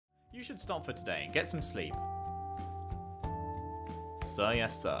you should stop for today and get some sleep. Sir,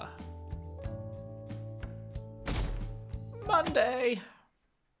 yes, sir. Monday!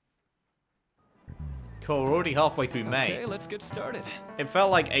 Cool, we're already halfway through May. Okay, let's get started. It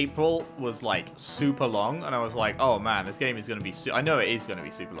felt like April was like super long, and I was like, oh man, this game is going to be I know it is going to be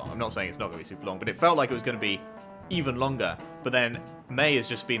super long. I'm not saying it's not going to be super long, but it felt like it was going to be even longer. But then May has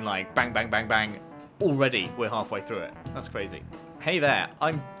just been like bang, bang, bang, bang. Already we're halfway through it. That's crazy. Hey there,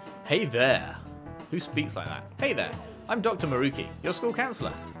 Hey there. Who speaks like that? Hey there, I'm Dr. Maruki, your school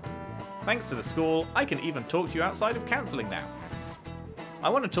counselor. Thanks to the school, I can even talk to you outside of counseling now. I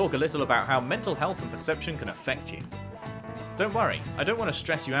want to talk a little about how mental health and perception can affect you. Don't worry, I don't want to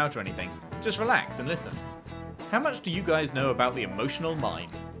stress you out or anything. Just relax and listen. How much do you guys know about the emotional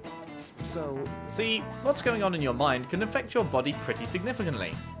mind? See, what's going on in your mind can affect your body pretty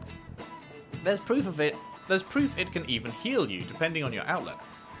significantly. There's proof it can even heal you, depending on your outlook.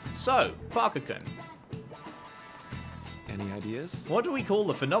 So, Parker-kun, Any ideas? what do we call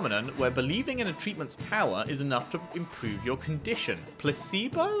the phenomenon where believing in a treatment's power is enough to improve your condition?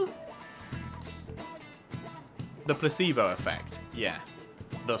 Placebo? The placebo effect. Yeah.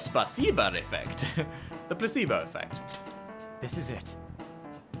 The spasiba effect. The placebo effect. This is it.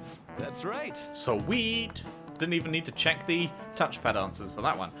 That's right. Sweet. Didn't even need to check the touchpad answers for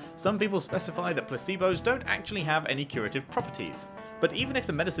that one. Some people specify that placebos don't actually have any curative properties. But even if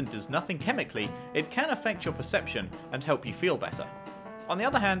the medicine does nothing chemically, it can affect your perception and help you feel better. On the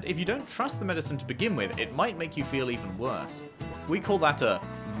other hand, if you don't trust the medicine to begin with, it might make you feel even worse. We call that a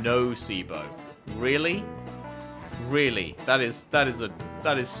nocebo. Really? Really? That is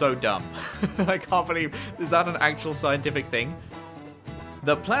so dumb. I can't believe, is that an actual scientific thing?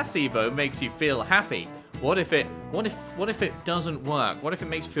 The placebo makes you feel happy. What if it doesn't work? What if it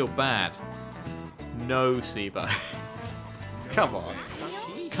makes you feel bad? Nocebo. Come on.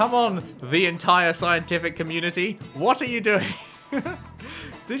 Come on, the entire scientific community. What are you doing?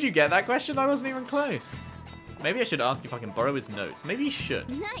 Did you get that question? I wasn't even close. Maybe I should ask if I can borrow his notes. Maybe you should.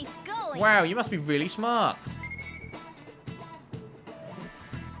 Nice going. Wow, you must be really smart.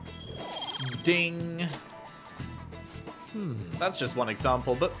 Ding. That's just one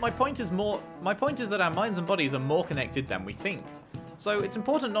example, but my point is that our minds and bodies are more connected than we think. So it's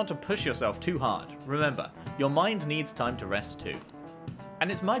important not to push yourself too hard. Remember, your mind needs time to rest too.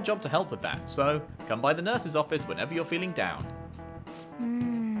 And it's my job to help with that, so come by the nurse's office whenever you're feeling down.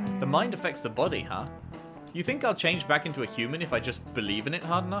 The mind affects the body, huh? You think I'll change back into a human if I just believe in it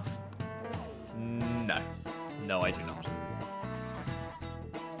hard enough? No. No, I do not.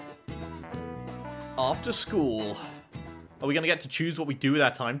 After school. Are we going to get to choose what we do with our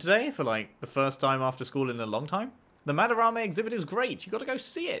time today for, like, the first time after school in a long time? The Madarame exhibit is great. You got to go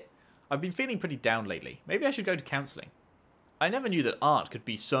see it. I've been feeling pretty down lately. Maybe I should go to counseling. I never knew that art could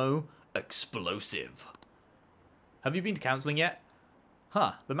be so explosive. Have you been to counseling yet?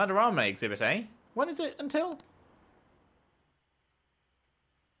 Huh, the Madarame exhibit, eh? When is it until?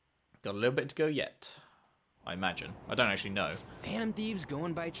 Got a little bit to go yet. I imagine. I don't actually know. Phantom Thieves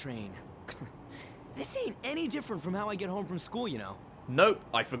going by train. This ain't any different from how I get home from school, you know. Nope,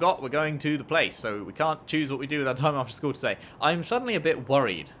 I forgot we're going to the place, so we can't choose what we do with our time after school today. I'm suddenly a bit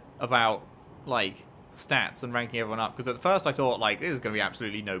worried about, like, stats and ranking everyone up, because at first I thought, like, this is going to be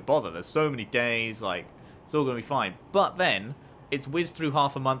absolutely no bother. There's so many days, like, it's all going to be fine. But then, it's whizzed through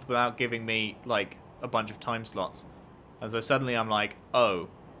half a month without giving me, like, a bunch of time slots. And so suddenly I'm like, oh.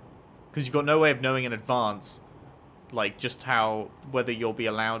 Because you've got no way of knowing in advance, like, just whether you'll be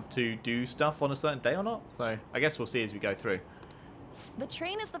allowed to do stuff on a certain day or not. So, I guess we'll see as we go through. The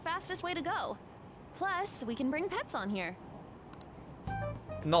train is the fastest way to go. Plus, we can bring pets on here.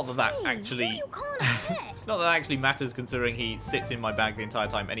 Not that that Hey, actually... what are you calling a pet? Not that that actually matters, considering he sits in my bag the entire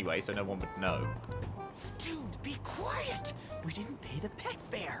time anyway, so no one would know. Dude, be quiet. We didn't pay the pet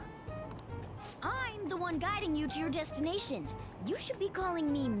fare. I'm the one guiding you to your destination. You should be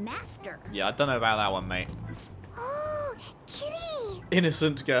calling me Master. Yeah, I don't know about that one, mate. Oh, kitty!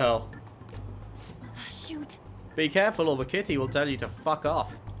 Innocent girl. Shoot. Be careful or the kitty will tell you to fuck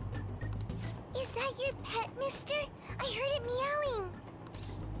off. Is that your pet, mister? I heard it meowing.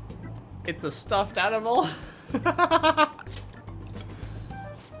 It's a stuffed animal.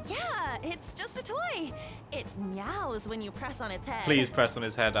 Yeah, it's just a toy. It meows when you press on its head. Please press on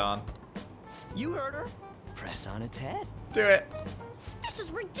his head, Arn. You heard her. Press on its head. Do it. This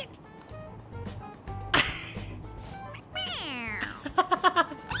is ridiculous.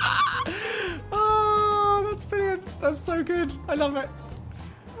 Oh, that's brilliant. That's so good. I love it.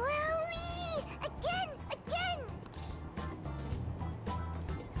 Wowie! Again!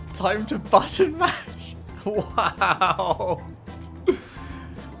 Time to button mash. Wow.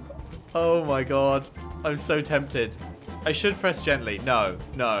 Oh my god. I'm so tempted. I should press gently. No,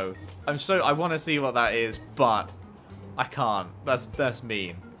 no. I want to see what that is, but I can't. That's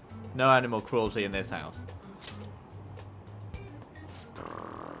mean. No animal cruelty in this house.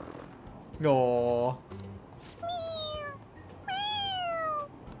 Aww.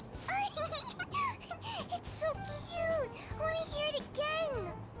 It's so cute. I want to hear it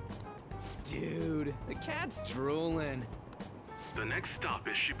again. Dude, the cat's drooling. The next stop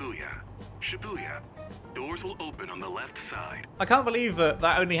is Shibuya. Shibuya. Doors will open on the left side. I can't believe that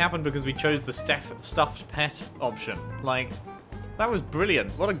only happened because we chose the stuffed pet option. Like, that was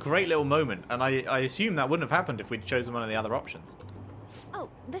brilliant. What a great little moment. And I assume that wouldn't have happened if we'd chosen one of the other options. Oh,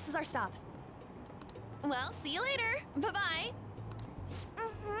 this is our stop. Well, see you later. Bye-bye.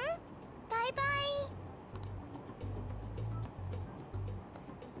 Mm-hmm. Bye-bye.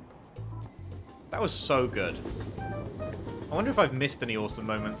 That was so good. I wonder if I've missed any awesome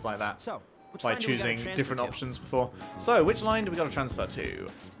moments like that So, which by line do we gotta choosing transfer different to? options before. So, which line do we got to transfer to?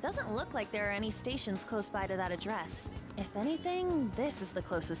 Doesn't look like there are any stations close by to that address. If anything, this is the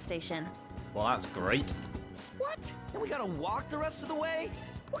closest station. Well, that's great. What? And we gotta walk the rest of the way?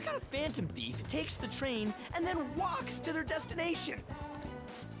 What kind of phantom thief takes the train and then walks to their destination?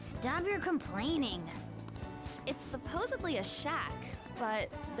 Stop your complaining. It's supposedly a shack, but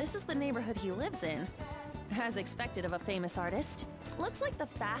this is the neighborhood he lives in. As expected of a famous artist. Looks like the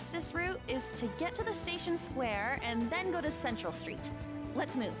fastest route is to get to the station square and then go to Central Street.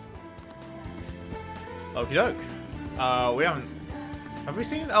 Let's move. Okie doke. We haven't... Have we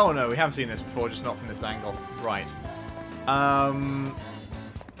seen... Oh, no, we have seen this before, just not from this angle. Right.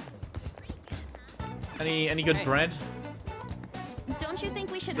 Any good bread? Don't you think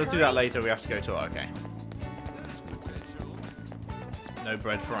we should Let's do hurry? that later. We have to go to... Okay. No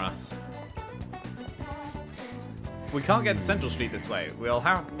bread for us. We can't get to Central Street this way. We'll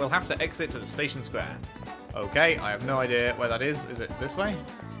have to exit to the station square. Okay, I have no idea where that is. Is it this way?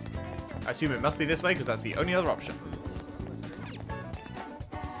 I assume it must be this way because that's the only other option.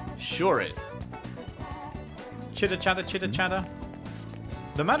 Sure is. Chitter chatter, chitter chatter.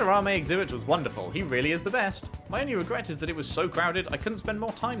 The Madarame exhibit was wonderful. He really is the best. My only regret is that it was so crowded I couldn't spend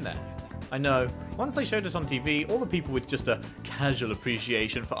more time there. I know. Once they showed it on TV, all the people with just a casual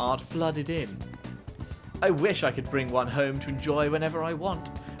appreciation for art flooded in. I wish I could bring one home to enjoy whenever I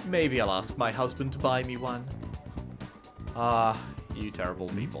want. Maybe I'll ask my husband to buy me one. Ah, you terrible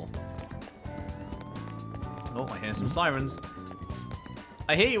people. Oh, I hear some sirens.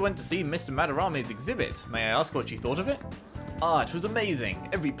 I hear you went to see Mr. Madarame's exhibit. May I ask what you thought of it? Ah, it was amazing.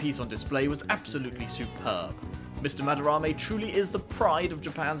 Every piece on display was absolutely superb. Mr. Madarame truly is the pride of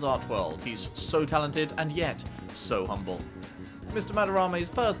Japan's art world. He's so talented and yet so humble. Mr. Madarame's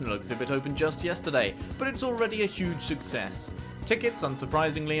personal exhibit opened just yesterday, but it's already a huge success. Tickets,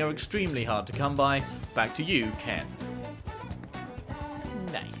 unsurprisingly, are extremely hard to come by. Back to you, Ken.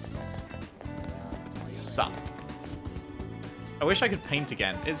 Nice. Sup. I wish I could paint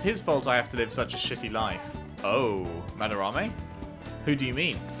again. It's his fault I have to live such a shitty life. Oh, Madarame? Who do you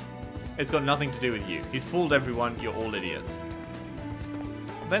mean? It's got nothing to do with you. He's fooled everyone. You're all idiots.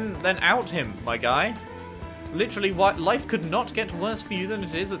 Then out him, my guy. Literally, life could not get worse for you than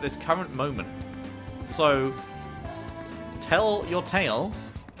it is at this current moment. So, tell your tale,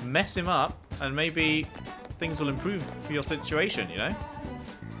 mess him up, and maybe things will improve for your situation, you know?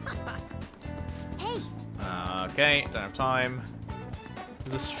 Hey. Okay, don't have time.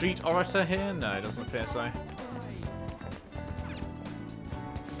 Is a street orator here? No, it doesn't appear so.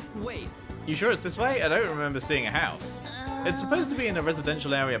 Wait. You sure it's this way? I don't remember seeing a house. It's supposed to be in a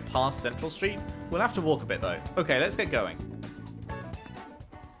residential area past Central Street. We'll have to walk a bit though. Okay, let's get going.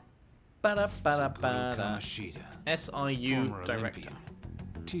 Ba-da-ba-da-ba-da. SIU former director. Olympian,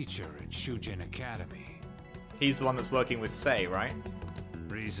 teacher at Shujin Academy. He's the one that's working with Sei, right?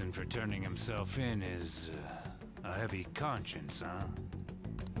 Reason for turning himself in is a heavy conscience, huh?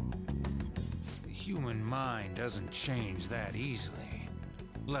 The human mind doesn't change that easily,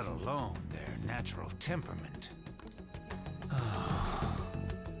 let alone their natural temperament.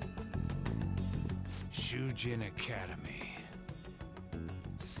 Shujin Academy.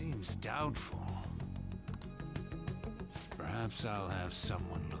 Seems doubtful. Perhaps I'll have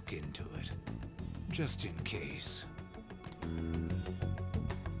someone look into it, just in case.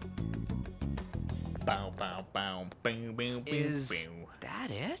 Bow, bow, bow, bow, bow, bow, Is bow.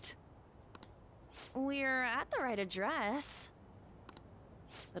 that it? We're at the right address.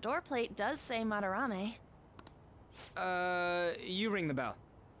 The door plate does say Madarame. You ring the bell.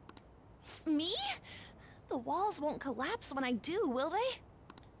 Me? The walls won't collapse when I do, will they?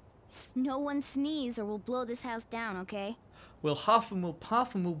 No one sneeze or we'll blow this house down, okay? We'll huff and we'll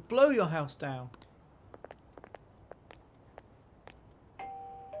puff and we'll blow your house down.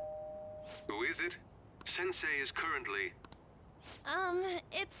 Who is it? Sensei is currently...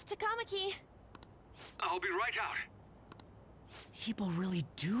 It's Takamaki. I'll be right out. People really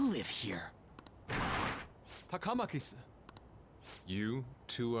do live here. Takamaki-san. You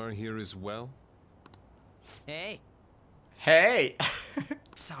two are here as well? Hey. Hey!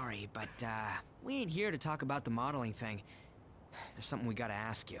 Sorry, but, we ain't here to talk about the modeling thing. There's something we gotta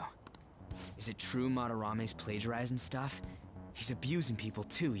ask you. Is it true Madarame's plagiarizing stuff? He's abusing people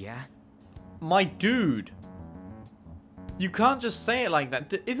too, yeah? My dude! You can't just say it like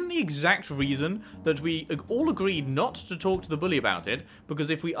that. Isn't the exact reason that we all agreed not to talk to the bully about it?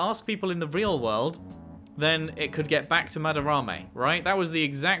 Because if we ask people in the real world, then it could get back to Madarame, right? That was the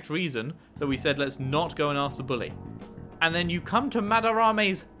exact reason that we said let's not go and ask the bully. And then you come to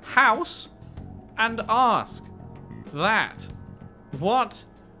Madarame's house and ask that. What?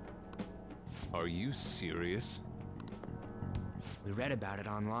 Are you serious? We read about it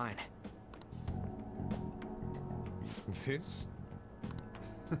online. This?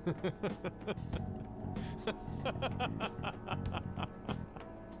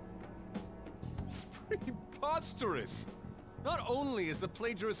 Preposterous! Not only is the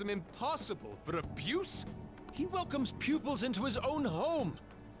plagiarism impossible, but abuse? He welcomes pupils into his own home.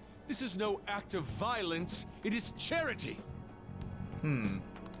 This is no act of violence, it is charity. And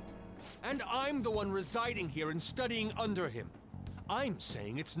I'm the one residing here and studying under him. I'm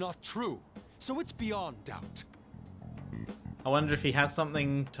saying it's not true, so it's beyond doubt. I wonder if he has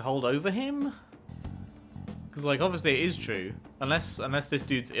something to hold over him? Because, like, obviously it is true. Unless this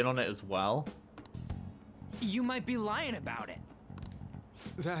dude's in on it as well. You might be lying about it.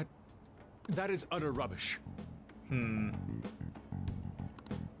 That is utter rubbish.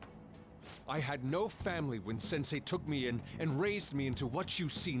 I had no family when Sensei took me in and raised me into what you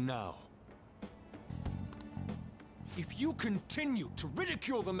see now. If you continue to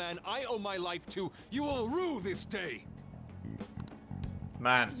ridicule the man I owe my life to, you will rue this day.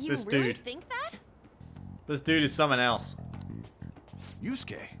 Man, You this really dude. think that? This dude is someone else.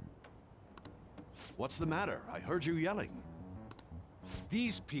 Yusuke, what's the matter? I heard you yelling.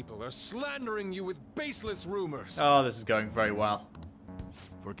 These people are slandering you with baseless rumors. Oh, this is going very well.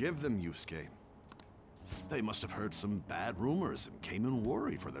 Forgive them, Yusuke. They must have heard some bad rumors and came in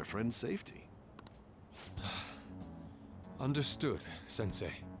worry for their friend's safety. Understood,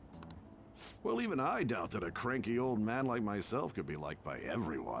 Sensei. Well, even I doubt that a cranky old man like myself could be liked by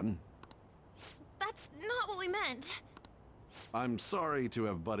everyone. That's not what we meant. I'm sorry to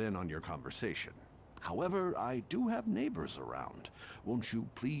have butt in on your conversation. However, I do have neighbors around. Won't you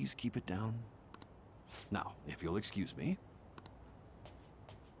please keep it down? Now, if you'll excuse me.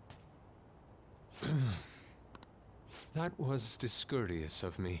 That was discourteous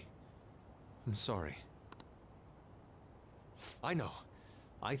of me. I'm sorry. I know.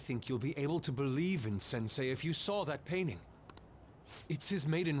 I think you'll be able to believe in Sensei if you saw that painting. It's his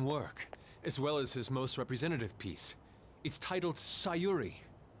maiden work, as well as his most representative piece. It's titled Sayuri.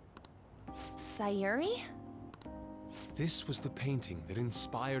 Sayuri? This was the painting that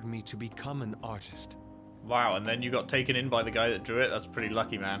inspired me to become an artist. Wow, and then you got taken in by the guy that drew it? That's pretty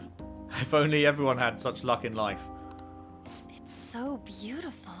lucky, man. If only everyone had such luck in life. It's so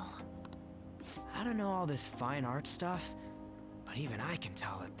beautiful. I don't know all this fine art stuff, but even I can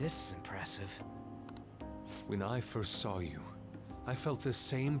tell that this is impressive. When I first saw you, I felt the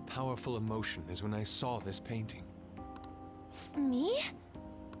same powerful emotion as when I saw this painting. Me?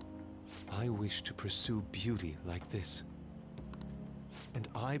 I wish to pursue beauty like this. And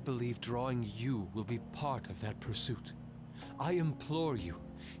I believe drawing you will be part of that pursuit. I implore you,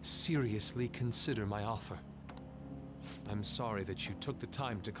 seriously consider my offer. I'm sorry that you took the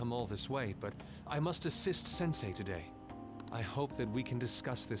time to come all this way, but I must assist Sensei today. I hope that we can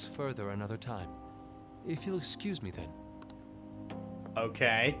discuss this further another time. If you'll excuse me then.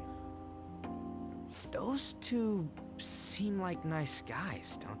 Okay. Those two seem like nice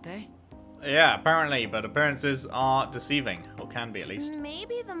guys, don't they? Yeah, apparently, but appearances are deceiving. Or can be, at least.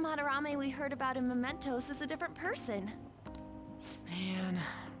 Maybe the Madarame we heard about in Mementos is a different person. Man,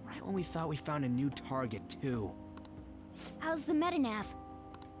 right when we thought we found a new target, too. How's the Metanav?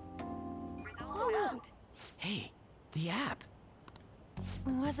 Oh, Hey, the app.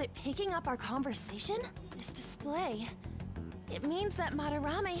 was it picking up our conversation? This display. It means that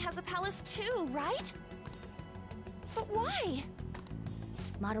Madarame has a palace too, right? But why?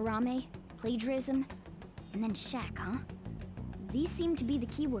 Madarame, plagiarism, and then shack, huh? These seem to be the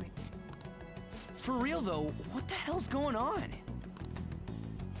keywords. For real, though, what the hell's going on?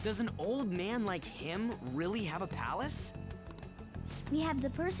 Does an old man like him really have a palace? We have the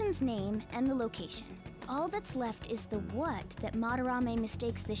person's name and the location. All that's left is the what that Madarame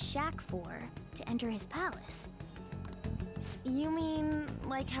mistakes the shack for to enter his palace. You mean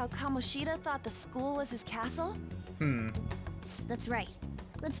like how Kamoshida thought the school was his castle? That's right.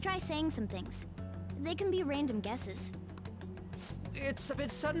 Let's try saying some things. They can be random guesses. It's a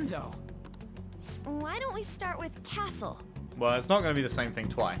bit sudden, though. Why don't we start with castle? Well, it's not going to be the same thing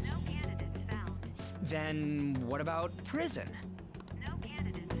twice. No candidates found. Then what about prison? No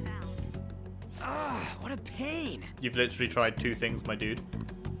candidates found. Ah, what a pain. You've literally tried 2 things, my dude.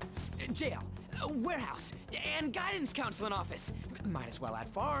 Jail, warehouse, and guidance counseling office. Might as well add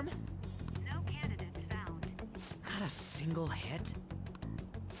farm. No candidates found. Not a single hit.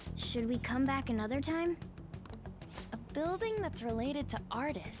 Should we come back another time? A building that's related to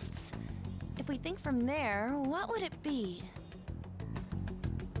artists. If we think from there, what would it be?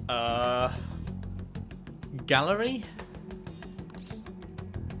 Gallery?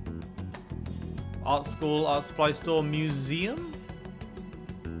 Art school, art supply store, museum?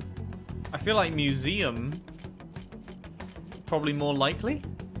 I feel like museum probably more likely.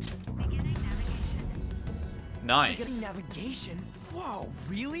 Beginning navigation. Nice. Getting navigation? Whoa,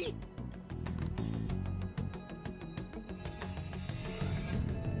 really?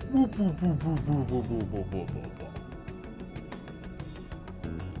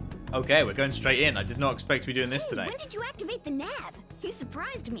 Okay, we're going straight in. I did not expect to be doing this today. When did you activate the nav? You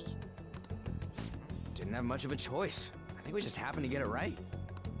surprised me. Didn't have much of a choice. I think we just happened to get it right.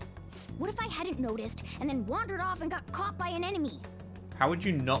 What if I hadn't noticed and then wandered off and got caught by an enemy? How would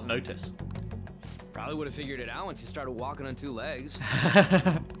you not notice? Probably would have figured it out once you started walking on 2 legs.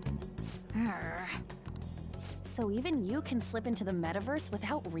 Arr. So even you can slip into the metaverse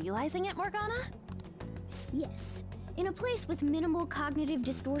without realizing it, Morgana? Yes. In a place with minimal cognitive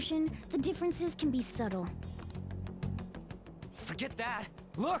distortion, the differences can be subtle. Forget that.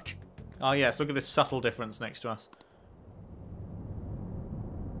 Look! Oh yes, look at this subtle difference next to us.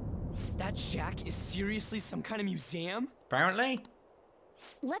 That shack is seriously some kind of museum? Apparently.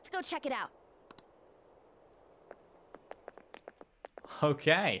 Let's go check it out.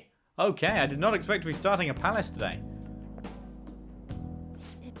 Okay. Okay, I did not expect to be starting a palace today.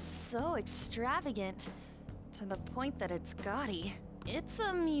 It's so extravagant, to the point that it's gaudy. It's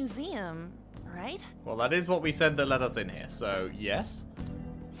a museum, right? Well, that is what we said that led us in here, so yes.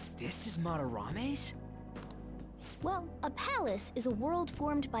 This is Madarame's? Well, a palace is a world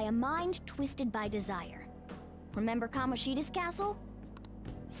formed by a mind twisted by desire. Remember Kamoshida's castle?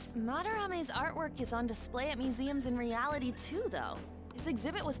 Madarame's artwork is on display at museums in reality too, though. His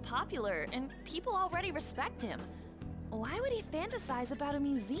exhibit was popular, and people already respect him. Why would he fantasize about a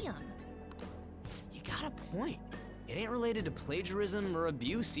museum? You got a point. It ain't related to plagiarism or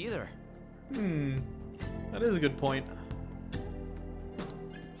abuse either. That is a good point.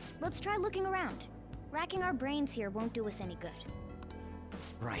 Let's try looking around. Racking our brains here won't do us any good.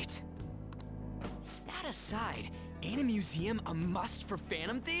 Right. That aside, ain't a museum a must for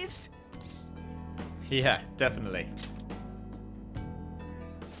Phantom Thieves? Yeah, definitely.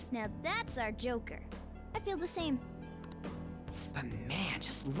 Now that's our Joker. I feel the same. But man,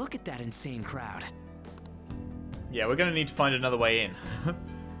 just look at that insane crowd. Yeah, we're gonna need to find another way in.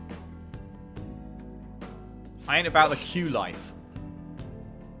 I ain't about the queue life.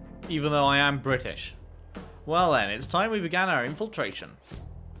 Even though I am British. Well then, it's time we began our infiltration.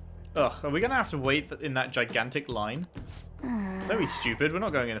 Ugh, are we gonna have to wait in that gigantic line? Very stupid, we're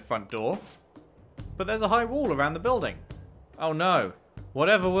not going in the front door. But there's a high wall around the building. Oh no.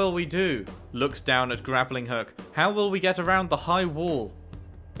 Whatever will we do? Looks down at grappling hook. How will we get around the high wall?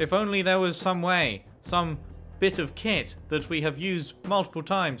 If only there was some way, some bit of kit that we have used multiple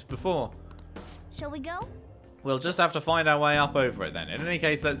times before. Shall we go? We'll just have to find our way up over it then. In any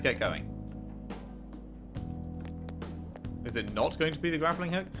case, let's get going. Is it not going to be the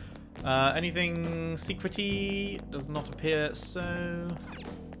grappling hook? Anything secret-y? Does not appear so.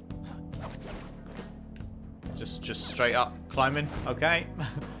 Just straight up climbing. Okay.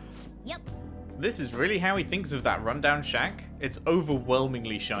 Yep. This is really how he thinks of that rundown shack. It's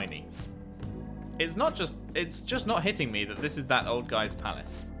overwhelmingly shiny. It's just not hitting me that this is that old guy's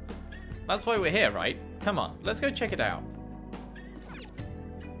palace. That's why we're here, right? Come on, let's go check it out.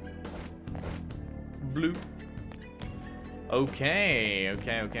 Bloop. Okay.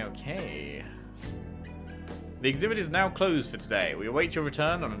 The exhibit is now closed for today. We await your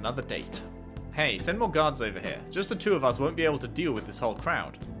return on another date. Hey, send more guards over here. Just the 2 of us won't be able to deal with this whole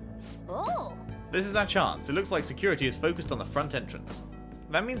crowd. Oh. This is our chance. It looks like security is focused on the front entrance.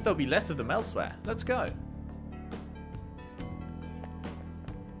 That means there'll be less of them elsewhere. Let's go.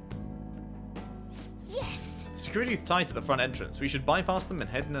 Yes. Security's tight at the front entrance. We should bypass them and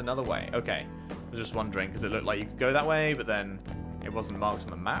head in another way. Okay. I was just wondering, because it looked like you could go that way, but then it wasn't marked on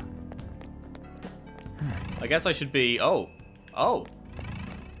the map. I guess I should be... Oh. Oh.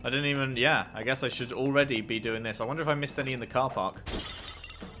 I didn't even... Yeah, I guess I should already be doing this. I wonder if I missed any in the car park.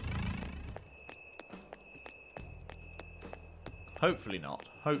 Hopefully not.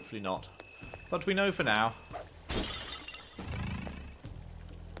 Hopefully not. But we know for now.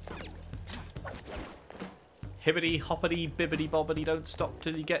 Hibbity, hoppity, bibbity, bobbity, don't stop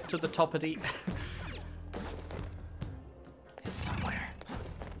till you get to the toppity. It's somewhere.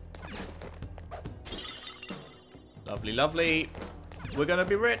 Lovely, lovely. We're gonna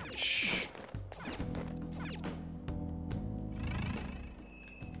be rich.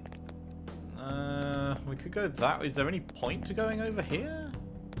 We could go that way. Is there any point to going over here?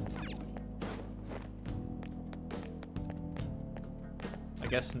 I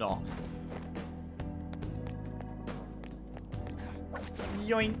guess not.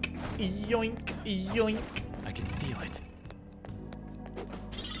 Yoink, yoink, yoink. I can feel it.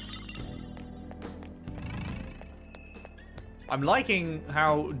 I'm liking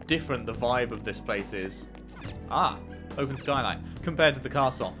how different the vibe of this place is. Ah, open skyline compared to the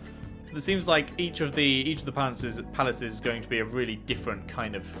castle. It seems like each of the palaces is going to be a really different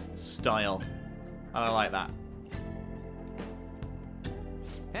kind of style, and I like that.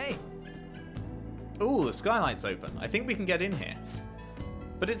 Hey. Ooh, the skylight's open. I think we can get in here,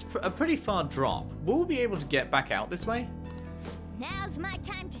 but it's a pretty far drop. Will we be able to get back out this way? Now's my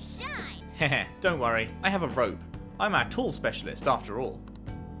time to shine. Heh, don't worry. I have a rope. I'm our tool specialist, after all.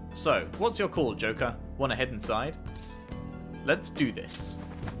 So, what's your call, Joker? Want to head inside? Let's do this.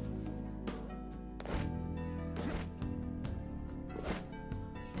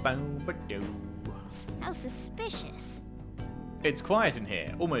 How suspicious. It's quiet in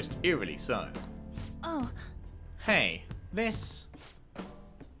here, almost eerily so. Oh. Hey, this...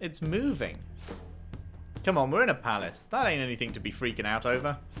 It's moving. Come on, we're in a palace. That ain't anything to be freaking out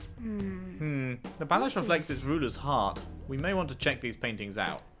over. The palace reflects its ruler's heart. We may want to check these paintings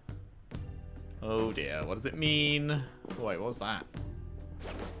out. Oh dear, what does it mean? Wait, what was that?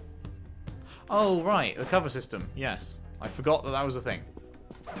 Oh, right, the cover system. Yes, I forgot that that was a thing.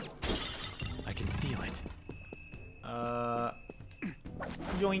 I can feel it.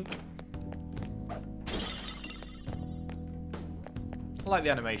 Yoink. I like the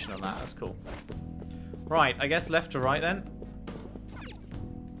animation on that, that's cool. Right, I guess left to right then.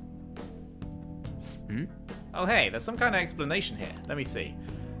 Oh hey, there's some kind of explanation here. Let me see.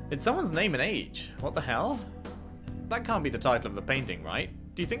 It's someone's name and age. What the hell? That can't be the title of the painting, right?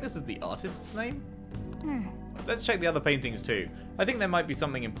 Do you think this is the artist's name? Let's check the other paintings too. I think there might be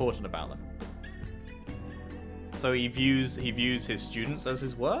something important about them. So he views his students as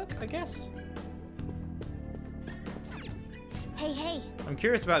his work, I guess? Hey, hey. I'm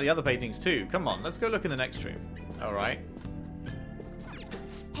curious about the other paintings too. Come on, let's go look in the next room. Alright.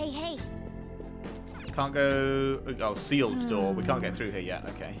 Hey, hey. Can't go... Oh, sealed door. We can't get through here yet.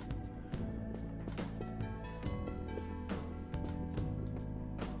 Okay.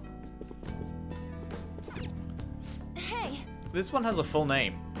 Hey. This one has a full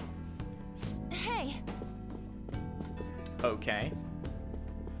name. Hey. Okay.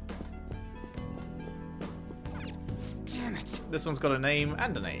 Damn it. This one's got a name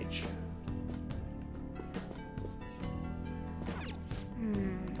and an age.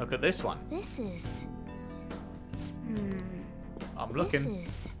 Look at this one. This is... I'm looking. This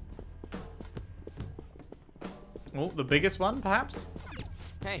is... Oh, the biggest one, perhaps?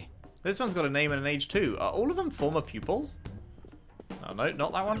 Hey. This one's got a name and an age too. Are all of them former pupils? Oh, no,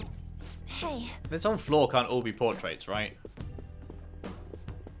 not that one. Hey. This whole floor can't all be portraits, right?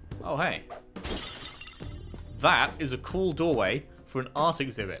 Oh, hey. That is a cool doorway for an art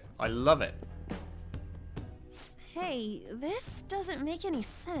exhibit. I love it. Hey, this doesn't make any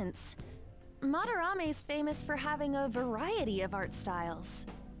sense. Madarame's famous for having a variety of art styles.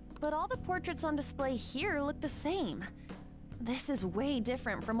 But all the portraits on display here look the same. This is way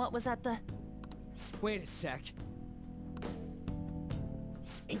different from what was at the... Wait a sec.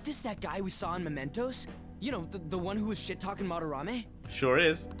 Ain't this that guy we saw in Mementos? You know, the one who was shit-talking Madarame? Sure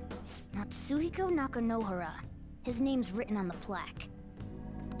is. Natsuhiko Nakanohara. His name's written on the plaque.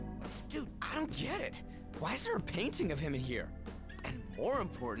 Dude, I don't get it. Why is there a painting of him in here? And more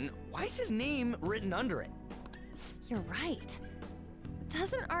important, why is his name written under it? You're right.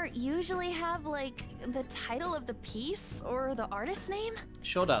 Doesn't art usually have, like, the title of the piece or the artist's name?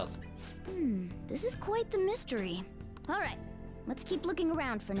 Sure does. This is quite the mystery. Alright, let's keep looking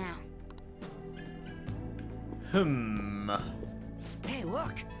around for now. Hey,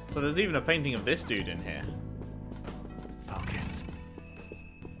 look! So there's even a painting of this dude in here.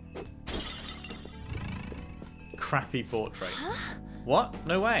 crappy portrait. What?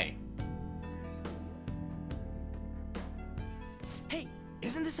 No way. Hey,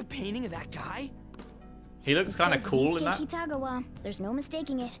 isn't this a painting of that guy? He looks kind of cool in that. Kitagawa. There's no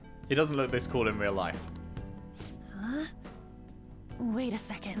mistaking it. He doesn't look this cool in real life. Huh? Wait a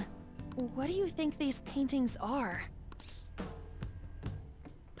second. What do you think these paintings are?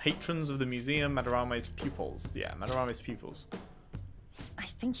 Patrons of the museum, Madarame's pupils. Yeah, Madarame's pupils. I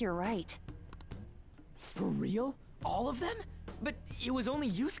think you're right. For real? All of them? But it was only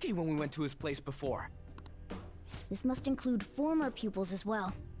Yusuke when we went to his place before. This must include former pupils as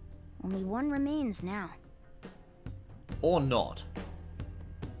well. Only one remains now. Or not.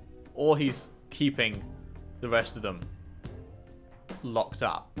 Or he's keeping the rest of them locked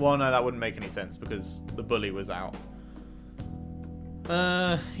up. Well, no, that wouldn't make any sense because the bully was out.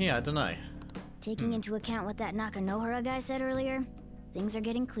 Yeah, I don't know. Taking into account what that Nakanohara guy said earlier, things are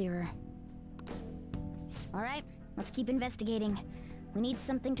getting clearer. Alright, let's keep investigating. We need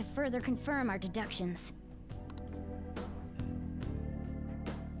something to further confirm our deductions.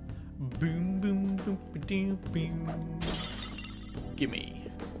 Boom, boom, boom, boom, boom. Gimme.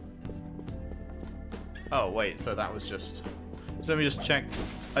 Oh, wait, so that was just... So let me just check.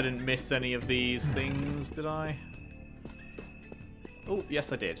 I didn't miss any of these things, did I? Oh,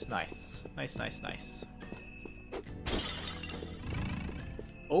 yes I did. Nice. Nice, nice, nice.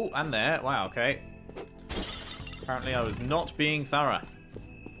 Oh, and there. Wow, okay. Apparently I was not being thorough.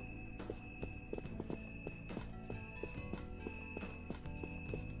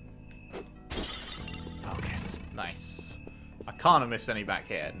 Focus. Nice. I can't have missed any back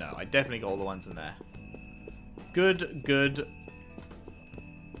here. No, I definitely got all the ones in there. Good, good.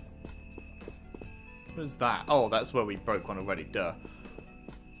 What is that? Oh, that's where we broke one already. Duh.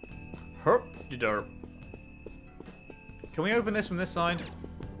 Herp-de-derp. Can we open this from this side?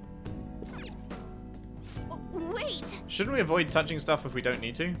 Wait! Shouldn't we avoid touching stuff if we don't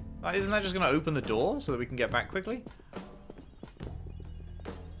need to? Isn't that just going to open the door so that we can get back quickly?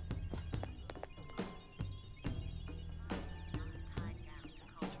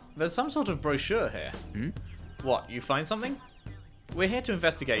 There's some sort of brochure here. Hmm? What, you find something? We're here to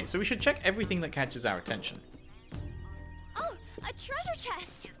investigate, so we should check everything that catches our attention. Oh, a treasure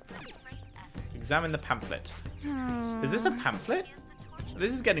chest! Examine the pamphlet. Is this a pamphlet?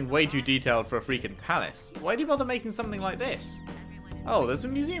 This is getting way too detailed for a freaking palace. Why do you bother making something like this? Oh, there's a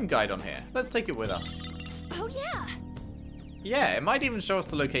museum guide on here. Let's take it with us. Oh yeah! Yeah, it might even show us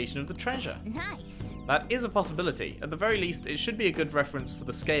the location of the treasure. Nice! That is a possibility. At the very least, it should be a good reference for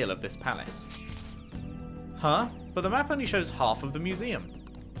the scale of this palace. Huh? But the map only shows half of the museum.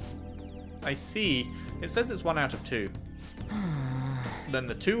 I see. It says it's 1 out of 2. Then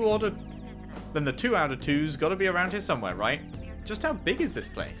the 2 out of 2's gotta be around here somewhere, right? Just how big is this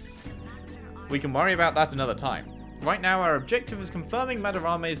place? We can worry about that another time. Right now, our objective is confirming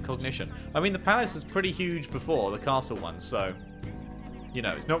Madarame's cognition. I mean, the palace was pretty huge before, the castle one, so... You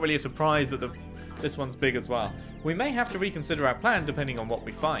know, it's not really a surprise that this one's big as well. We may have to reconsider our plan depending on what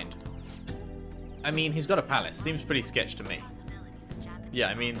we find. I mean, he's got a palace. Seems pretty sketch to me. Yeah,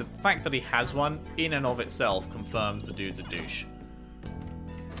 I mean, the fact that he has one, in and of itself, confirms the dude's a douche.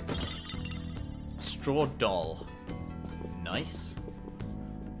 Straw doll. Nice.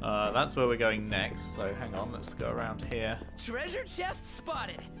 That's where we're going next, so hang on, let's go around here. Treasure chest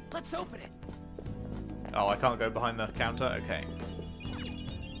spotted. Let's open it. Oh, I can't go behind the counter? Okay.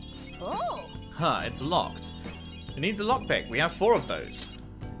 Oh! Huh, it's locked. It needs a lockpick. We have 4 of those.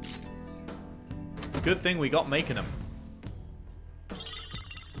 Good thing we got making them.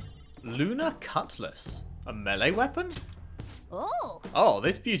 Lunar Cutlass. A melee weapon? Oh! Oh,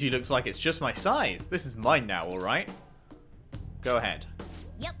 this beauty looks like it's just my size. This is mine now, alright? Go ahead.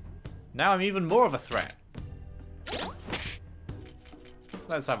 Yep. Now I'm even more of a threat.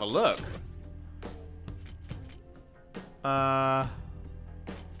 Let's have a look. Yeah,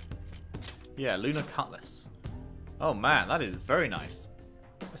 Lunar Cutlass. Oh man, that is very nice.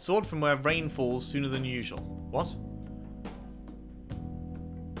 A sword from where rain falls sooner than usual. What?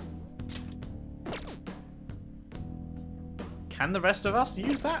 Can the rest of us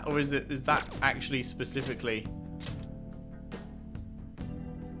use that? Or is that actually specifically...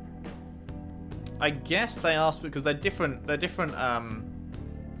 I guess they asked because they're different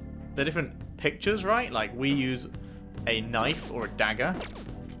pictures, right? Like we use a knife or a dagger.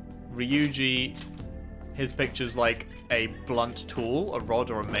 Ryuji, his picture's like a blunt tool, a rod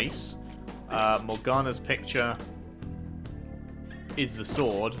or a mace. Morgana's picture is the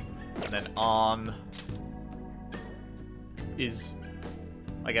sword, and then Arn is,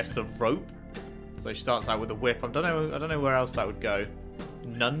 I guess, the rope. So she starts out with a whip. I don't know where else that would go.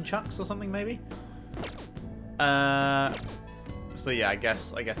 Nunchucks or something, maybe. So yeah, I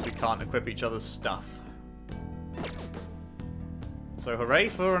guess we can't equip each other's stuff. So hooray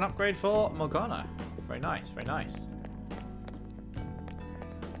for an upgrade for Morgana. Very nice, very nice.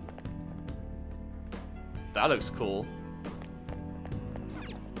 That looks cool.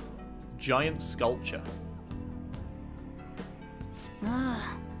 Giant sculpture.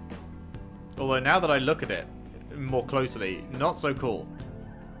 Ah, Although now that I look at it more closely, not so cool.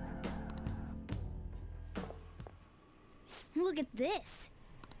 look at this.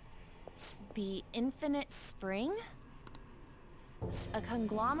 The Infinite Spring? A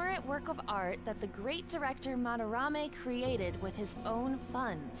conglomerate work of art that the great director Madarame created with his own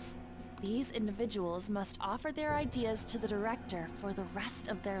funds. These individuals must offer their ideas to the director for the rest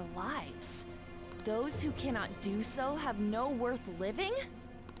of their lives. Those who cannot do so have no worth living?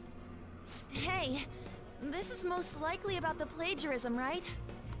 Hey, this is most likely about the plagiarism, right?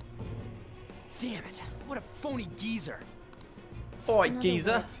 Damn it, what a phony geezer. Oi, In other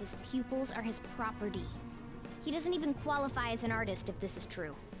geezer. words, his pupils are his property. He doesn't even qualify as an artist if this is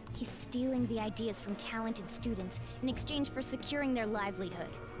true. He's stealing the ideas from talented students in exchange for securing their livelihood.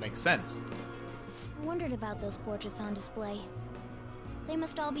 Makes sense. I wondered about those portraits on display. They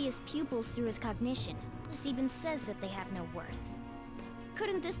must all be his pupils through his cognition. This even says that they have no worth.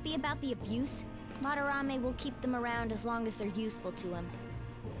 Couldn't this be about the abuse? Madarame will keep them around as long as they're useful to him.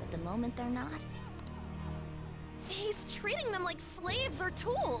 But the moment they're not... He's treating them like slaves or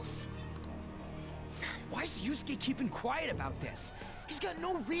tools. Why is Yusuke keeping quiet about this? He's got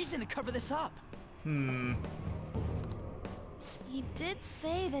no reason to cover this up. He did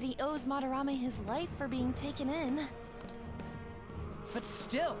say that he owes Madarame his life for being taken in. But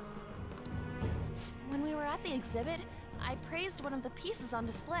still. When we were at the exhibit, I praised one of the pieces on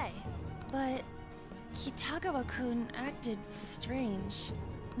display. But Kitagawa-kun acted strange.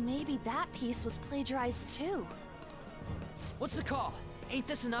 Maybe that piece was plagiarized too. What's the call? Ain't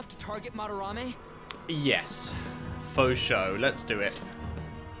this enough to target Madarame? Yes. Faux show. Let's do it.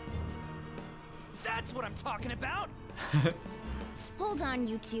 That's what I'm talking about! Hold on,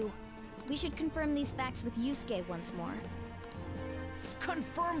 you two. We should confirm these facts with Yusuke once more.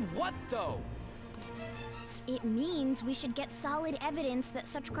 Confirm what, though? It means we should get solid evidence that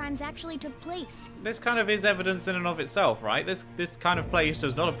such crimes actually took place. This kind of is evidence in and of itself, right? This kind of place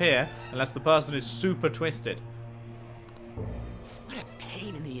does not appear unless the person is super twisted. What a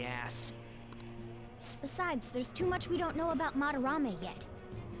pain in the ass. Besides, there's too much we don't know about Madarame yet.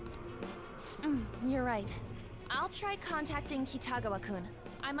 You're right. I'll try contacting Kitagawa-kun.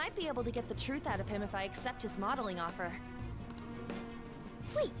 I might be able to get the truth out of him if I accept his modeling offer.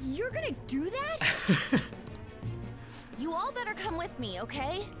 Wait, you're gonna do that? You all better come with me,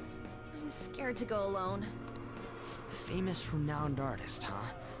 okay? I'm scared to go alone. Famous, renowned artist, huh?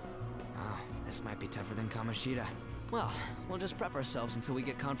 Oh, this might be tougher than Kamoshida. Well, we'll just prep ourselves until we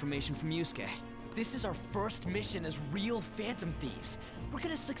get confirmation from Yusuke. This is our first mission as real Phantom Thieves. We're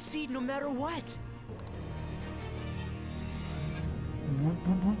gonna succeed no matter what.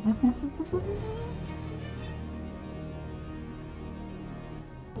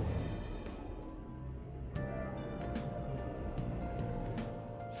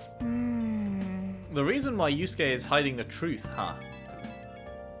 The reason why Yusuke is hiding the truth, huh?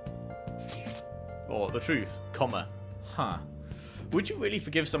 Or the truth, comma, huh? Would you really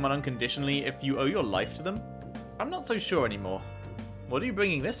forgive someone unconditionally if you owe your life to them? I'm not so sure anymore. What are you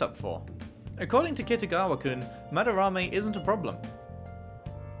bringing this up for? According to Kitagawa-kun, Madarame isn't a problem.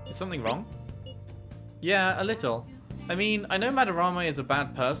 Is something wrong? Yeah, a little. I mean, I know Madarame is a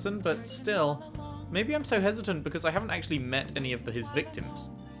bad person, but still, maybe I'm so hesitant because I haven't actually met any of his victims.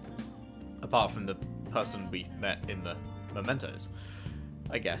 Apart from the person we met in the mementos,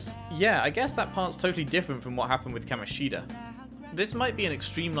 I guess. Yeah, I guess that part's totally different from what happened with Kamoshida. This might be an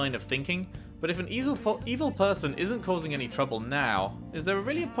extreme line of thinking, but if an evil person isn't causing any trouble now, is there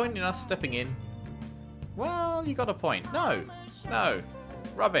really a point in us stepping in? Well, you got a point. No. No.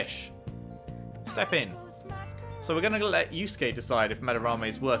 Rubbish. Step in. So we're gonna let Yusuke decide if Madarame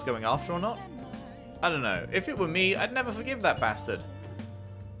is worth going after or not? I don't know. If it were me, I'd never forgive that bastard.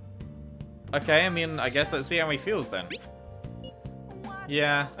 Okay, I mean, I guess let's see how he feels then.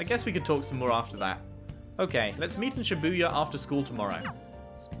 Yeah, I guess we could talk some more after that. Okay, let's meet in Shibuya after school tomorrow.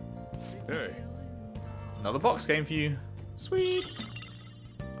 Hey. Another box game for you. Sweet!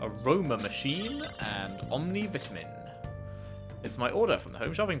 Aroma Machine and Omnivitamin. It's my order from the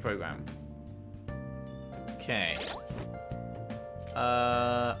home shopping program. Okay.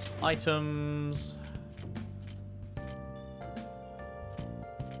 Items.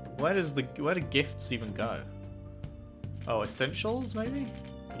 Where do gifts even go? Oh, essentials maybe?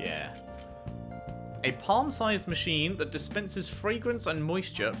 Yeah. A palm-sized machine that dispenses fragrance and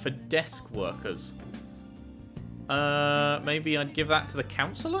moisture for desk workers. Maybe I'd give that to the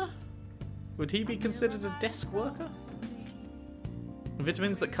counselor? Would he be considered a desk worker?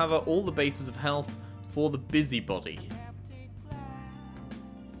 Vitamins that cover all the bases of health for the busybody.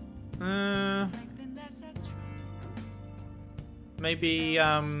 Maybe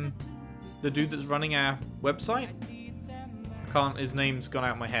the dude that's running our website? I can't, his name's gone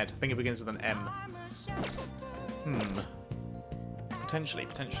out of my head. I think it begins with an M. Potentially.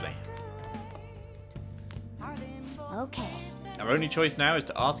 Okay. Our only choice now is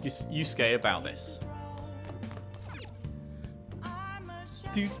to ask Yusuke about this.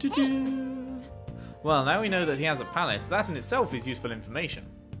 Well, now we know that he has a palace. That in itself is useful information.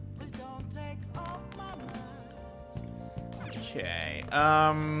 Okay.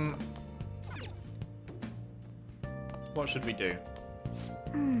 What should we do?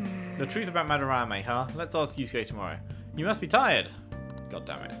 The truth about Madarame, huh? Let's ask Yusuke tomorrow. You must be tired. God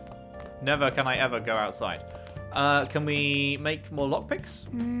damn it. Never can I ever go outside. Can we make more lockpicks?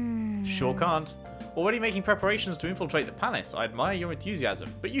 Sure can't. Already making preparations to infiltrate the palace. I admire your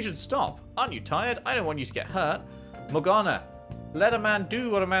enthusiasm, but you should stop. Aren't you tired? I don't want you to get hurt. Morgana, let a man do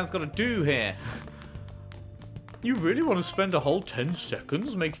what a man's got to do here. You really want to spend a whole 10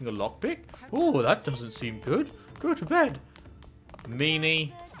 seconds making a lockpick? Oh, that doesn't seem good. Go to bed.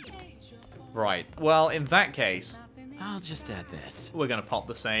 Meanie. Right, well, in that case, I'll just add this. we're going to pop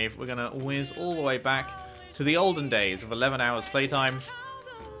the save. We're going to whiz all the way back to the olden days of 11 hours playtime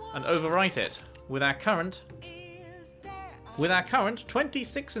and overwrite it with our current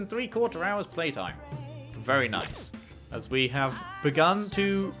 26 3/4 hours playtime. Very nice. As we have begun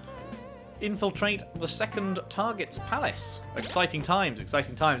to infiltrate the second target's palace. Exciting times,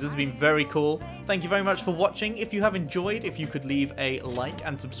 exciting times. This has been very cool. Thank you very much for watching. If you have enjoyed, if you could leave a like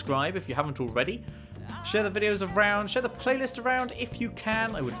and subscribe if you haven't already. Share the videos around, share the playlist around if you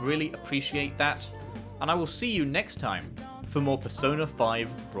can. I would really appreciate that. And I will see you next time for more Persona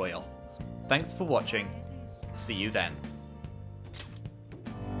 5 Royal. Thanks for watching. See you then.